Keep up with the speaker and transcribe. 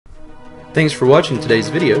Thanks for watching today's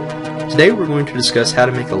video. Today we're going to discuss how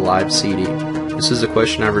to make a live CD. This is a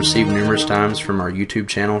question I've received numerous times from our YouTube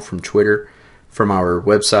channel, from Twitter, from our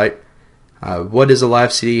website. What is a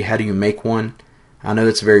live CD? How do you make one? I know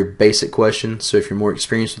that's a very basic question, so if you're more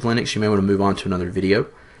experienced with Linux, you may want to move on to another video.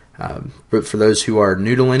 But for those who are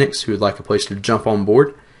new to Linux, who would like a place to jump on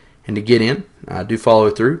board and to get in, do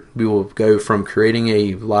follow through. We will go from creating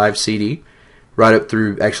a live CD right up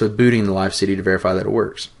through actually booting the live CD to verify that it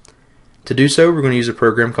works. To do so, we're going to use a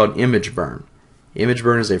program called ImageBurn.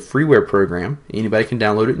 ImageBurn is a freeware program. Anybody can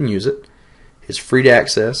download it and use it. It's free to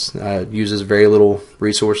access. It uses very little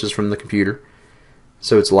resources from the computer.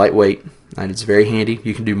 So it's lightweight and it's very handy.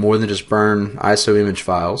 You can do more than just burn ISO image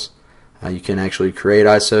files. You can actually create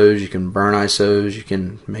ISOs, you can burn ISOs, you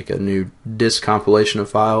can make a new disk compilation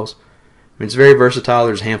of files. I mean, it's very versatile.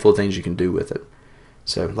 There's a handful of things you can do with it.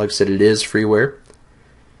 So like I said, it is freeware.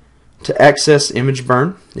 To access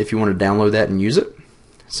ImageBurn, if you want to download that and use it,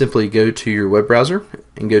 simply go to your web browser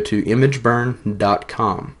and go to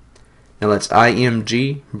imageburn.com. Now that's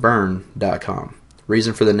imgburn.com.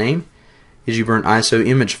 Reason for the name is you burn ISO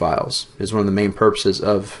image files, is one of the main purposes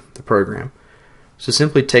of the program. So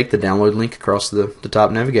simply take the download link across the top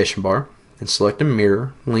navigation bar and select a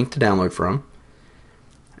mirror link to download from,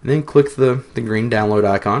 and then click the green download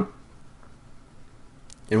icon.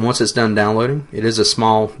 And once it's done downloading, it is a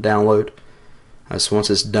small download, so once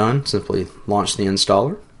it's done, simply launch the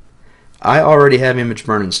installer. I already have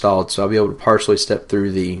ImageBurn installed, so I'll be able to partially step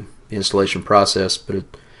through the installation process, but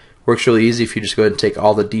it works really easy if you just go ahead and take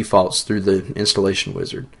all the defaults through the installation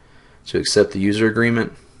wizard. So accept the user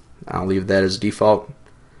agreement. I'll leave that as default.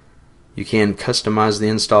 You can customize the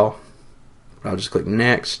install. I'll just click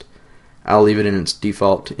next. I'll leave it in its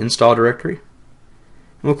default install directory, and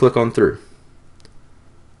we'll click on through.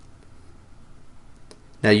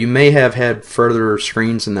 Now you may have had further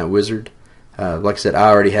screens in that wizard. Like I said, I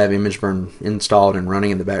already have ImageBurn installed and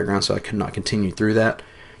running in the background, so I could not continue through that.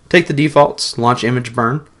 Take the defaults, launch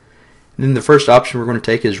ImageBurn, and then the first option we're going to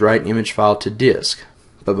take is write image file to disk.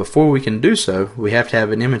 But before we can do so, we have to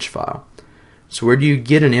have an image file. So where do you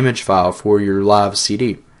get an image file for your live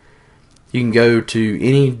CD? You can go to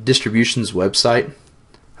any distribution's website.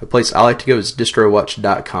 A place I like to go is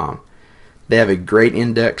distrowatch.com. They have a great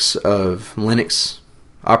index of Linux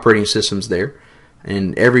operating systems there,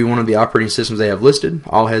 and every one of the operating systems they have listed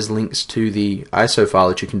all has links to the ISO file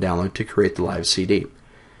that you can download to create the live CD.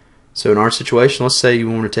 So in our situation, let's say you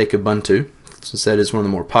want to take Ubuntu, since that is one of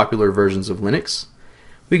the more popular versions of Linux.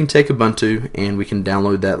 We can take Ubuntu and we can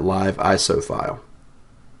download that live ISO file.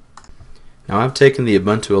 Now I've taken the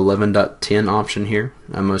Ubuntu 11.10 option here,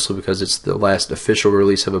 mostly because it's the last official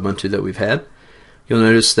release of Ubuntu that we've had. You'll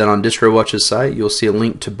notice that on DistroWatch's site you'll see a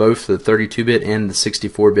link to both the 32-bit and the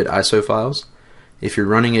 64-bit ISO files. If you're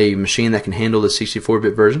running a machine that can handle the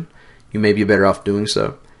 64-bit version, you may be better off doing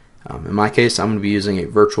so. In my case, I'm going to be using a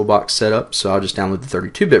VirtualBox setup, so I'll just download the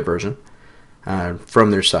 32-bit version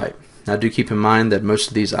from their site. Now do keep in mind that most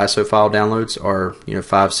of these ISO file downloads are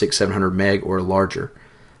 500, 600, 700 meg or larger,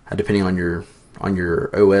 depending on your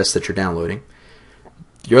OS that you're downloading.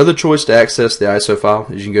 Your other choice to access the ISO file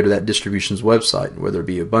is you can go to that distribution's website, whether it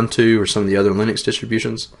be Ubuntu or some of the other Linux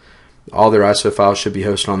distributions. All their ISO files should be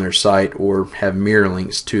hosted on their site or have mirror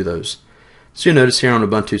links to those. So you'll notice here on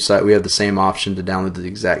Ubuntu's site we have the same option to download the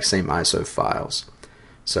exact same ISO files.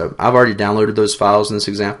 So I've already downloaded those files in this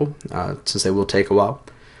example, since they will take a while.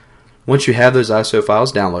 Once you have those ISO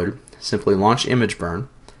files downloaded, simply launch ImageBurn.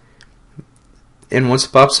 And once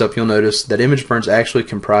it pops up, you'll notice that ImageBurn is actually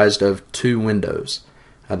comprised of two windows.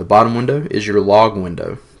 The bottom window is your log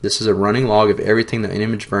window. This is a running log of everything that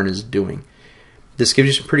ImageBurn is doing. This gives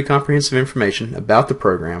you some pretty comprehensive information about the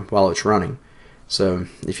program while it's running. So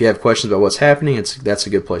if you have questions about what's happening, that's a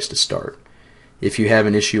good place to start. If you have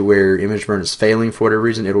an issue where ImageBurn is failing for whatever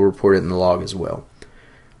reason, it'll report it in the log as well.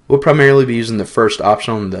 We'll primarily be using the first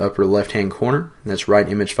option on the upper left hand corner, and that's write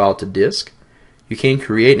image file to disk. You can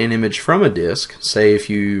create an image from a disk. Say if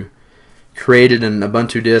you created an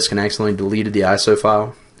Ubuntu disk and accidentally deleted the ISO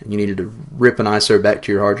file and you needed to rip an ISO back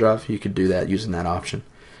to your hard drive, you could do that using that option.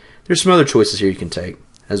 There's some other choices here you can take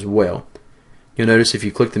as well. You'll notice if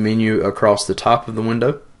you click the menu across the top of the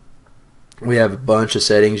window, we have a bunch of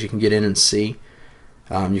settings you can get in and see.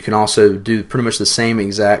 You can also do pretty much the same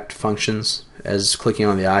exact functions as clicking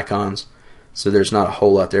on the icons, so there's not a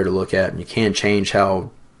whole lot there to look at, and you can change how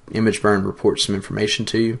ImageBurn reports some information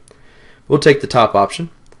to you. We'll take the top option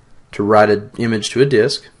to write an image to a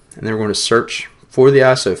disk, and then we're going to search for the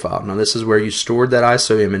ISO file. Now this is where you stored that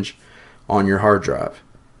ISO image on your hard drive.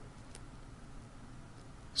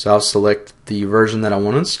 So I'll select the version that I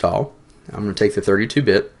want to install. I'm going to take the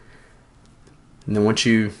 32-bit. And then once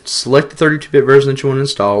you select the 32-bit version that you want to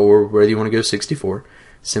install, or whether you want to go 64,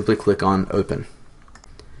 simply click on Open.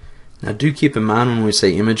 Now do keep in mind when we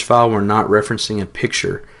say image file, we're not referencing a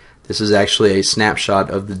picture. This is actually a snapshot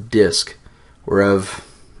of the disk or of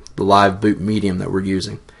the live boot medium that we're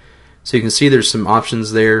using. So you can see there's some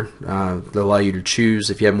options there that allow you to choose.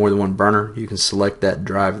 If you have more than one burner, you can select that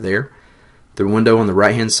drive there. The window on the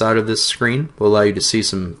right hand side of this screen will allow you to see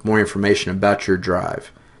some more information about your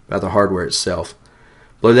drive, about the hardware itself.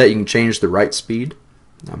 Below that you can change the write speed.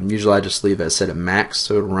 Usually I just leave that set at max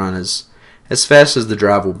so it'll run as fast as the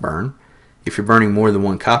drive will burn. If you're burning more than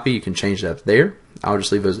one copy, you can change that there. I'll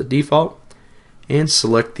just leave it as a default and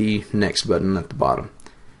select the next button at the bottom.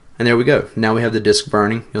 And there we go. Now we have the disk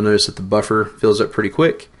burning. You'll notice that the buffer fills up pretty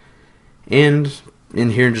quick. And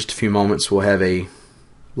in here in just a few moments we'll have a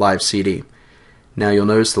live CD. Now you'll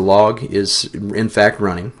notice the log is in fact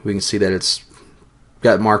running. We can see that it's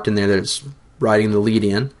got marked in there that it's writing the lead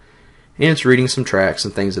in, and it's reading some tracks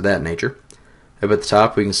and things of that nature. Up at the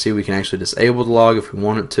top we can see we can actually disable the log if we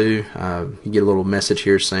wanted to. You get a little message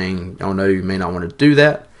here saying, oh no, you may not want to do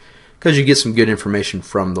that, because you get some good information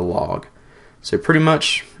from the log. So pretty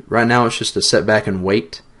much right now it's just to sit back and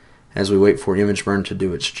wait as we wait for ImageBurn to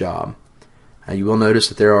do its job. You will notice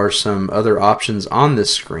that there are some other options on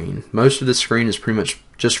this screen. Most of the screen is pretty much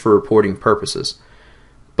just for reporting purposes.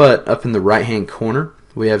 But up in the right hand corner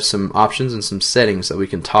we have some options and some settings that we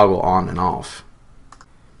can toggle on and off.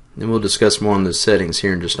 And we'll discuss more on those settings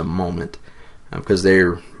here in just a moment because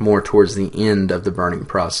they're more towards the end of the burning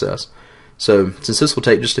process. So since this will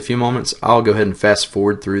take just a few moments, I'll go ahead and fast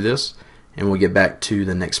forward through this and we'll get back to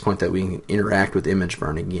the next point that we can interact with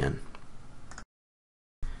ImageBurn again.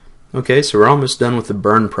 Okay, so we're almost done with the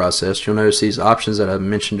burn process. You'll notice these options that I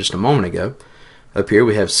mentioned just a moment ago. Up here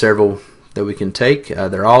we have several that we can take.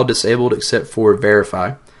 They're all disabled except for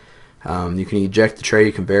verify. You can eject the tray,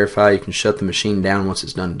 you can verify, you can shut the machine down once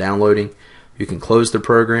it's done downloading, you can close the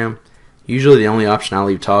program. Usually the only option I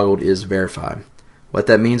leave toggled is verify. What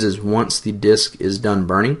that means is once the disk is done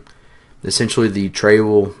burning, essentially the tray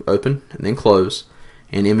will open and then close,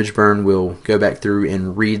 and ImageBurn will go back through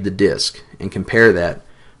and read the disk and compare that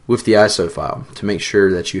with the ISO file to make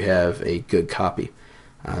sure that you have a good copy.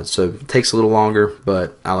 So it takes a little longer,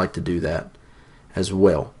 but I like to do that as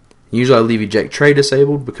well. Usually I leave eject tray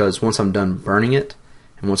disabled because once I'm done burning it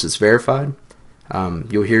and once it's verified,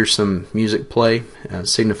 you'll hear some music play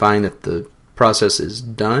signifying that the process is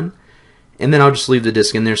done, and then I'll just leave the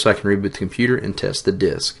disk in there so I can reboot the computer and test the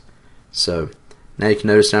disk. So now you can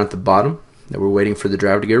notice down at the bottom that we're waiting for the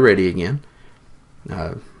drive to go ready again.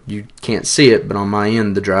 You can't see it, but on my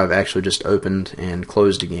end the drive actually just opened and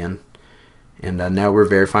closed again, and now we're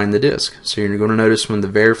verifying the disk. So you're going to notice when the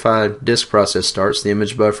verified disk process starts, the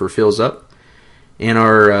image buffer fills up, and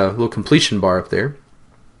our little completion bar up there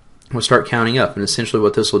will start counting up. And essentially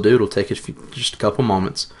what this will do, it'll take just a couple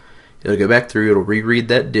moments. It'll go back through, it'll reread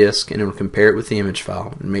that disk, and it'll compare it with the image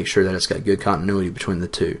file and make sure that it's got good continuity between the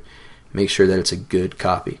two. Make sure that it's a good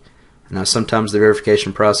copy. Now sometimes the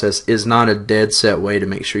verification process is not a dead set way to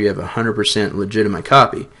make sure you have a 100% legitimate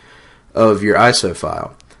copy of your ISO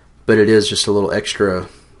file, but it is just a little extra,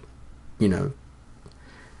 it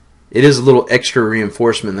is a little extra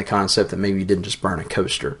reinforcement in the concept that maybe you didn't just burn a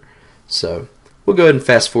coaster. So we'll go ahead and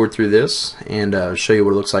fast forward through this and show you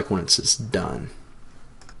what it looks like when it's done.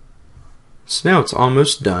 So now it's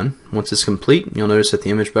almost done. Once it's complete, you'll notice that the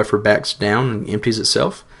image buffer backs down and empties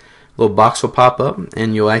itself. A little box will pop up,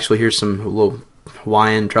 and you'll actually hear some little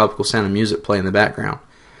Hawaiian tropical sound of music play in the background,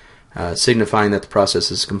 signifying that the process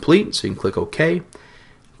is complete. So you can click OK.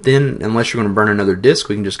 Then, unless you're going to burn another disk,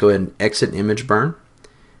 we can just go ahead and exit ImageBurn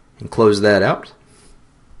and close that out.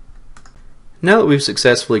 Now that we've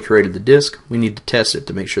successfully created the disk, we need to test it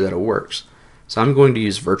to make sure that it works. So I'm going to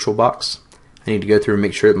use VirtualBox. I need to go through and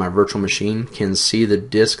make sure that my virtual machine can see the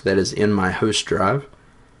disk that is in my host drive.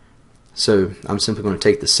 So I'm simply going to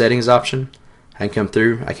take the settings option. I can come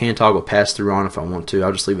through. I can toggle pass through on if I want to.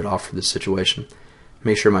 I'll just leave it off for this situation.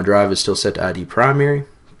 Make sure my drive is still set to ID primary.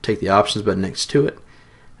 Take the options button next to it.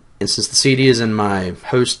 And since the CD is in my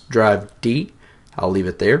host drive D, I'll leave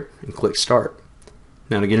it there and click start.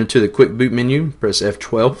 Now to get into the quick boot menu, press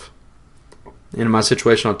F12. And in my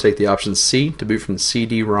situation, I'll take the option C to boot from the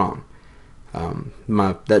CD-ROM.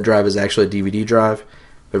 That drive is actually a DVD drive,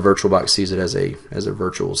 but VirtualBox sees it as a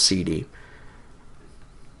virtual CD.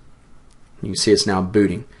 You can see it's now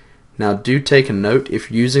booting. Now do take a note,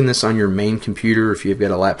 if you're using this on your main computer, if you've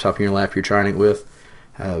got a laptop in your lap you're trying it with,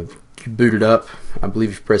 you boot it up, I believe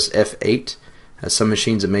if you press F8, some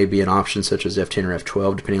machines it may be an option such as F10 or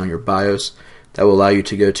F12 depending on your BIOS, that will allow you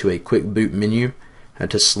to go to a quick boot menu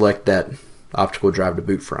to select that optical drive to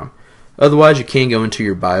boot from. Otherwise, you can go into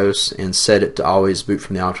your BIOS and set it to always boot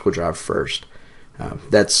from the optical drive first.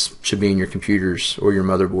 That should be in your computer's or your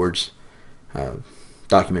motherboard's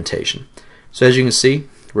documentation. So as you can see,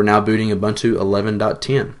 we're now booting Ubuntu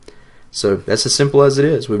 11.10. So that's as simple as it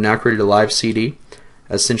is. We've now created a live CD.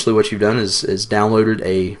 Essentially what you've done is downloaded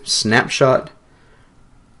a snapshot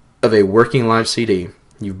of a working live CD.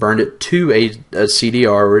 You've burned it to a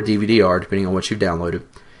CDR or a DVD-R, depending on what you've downloaded,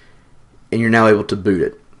 and you're now able to boot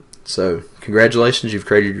it. So congratulations, you've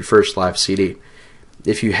created your first live CD.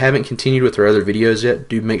 If you haven't continued with our other videos yet,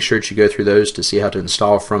 do make sure that you go through those to see how to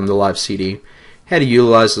install from the live CD, how to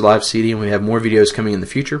utilize the live CD, and we have more videos coming in the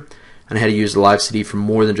future on how to use the live CD for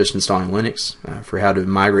more than just installing Linux, for how to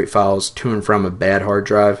migrate files to and from a bad hard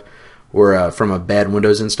drive or from a bad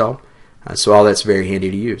Windows install. So all that's very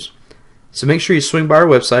handy to use. So make sure you swing by our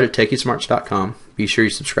website at techiesmarts.com. Be sure you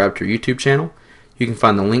subscribe to our YouTube channel. You can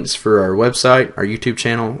find the links for our website, our YouTube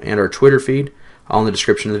channel, and our Twitter feed all in the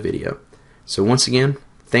description of the video. So once again,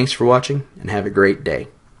 thanks for watching and have a great day.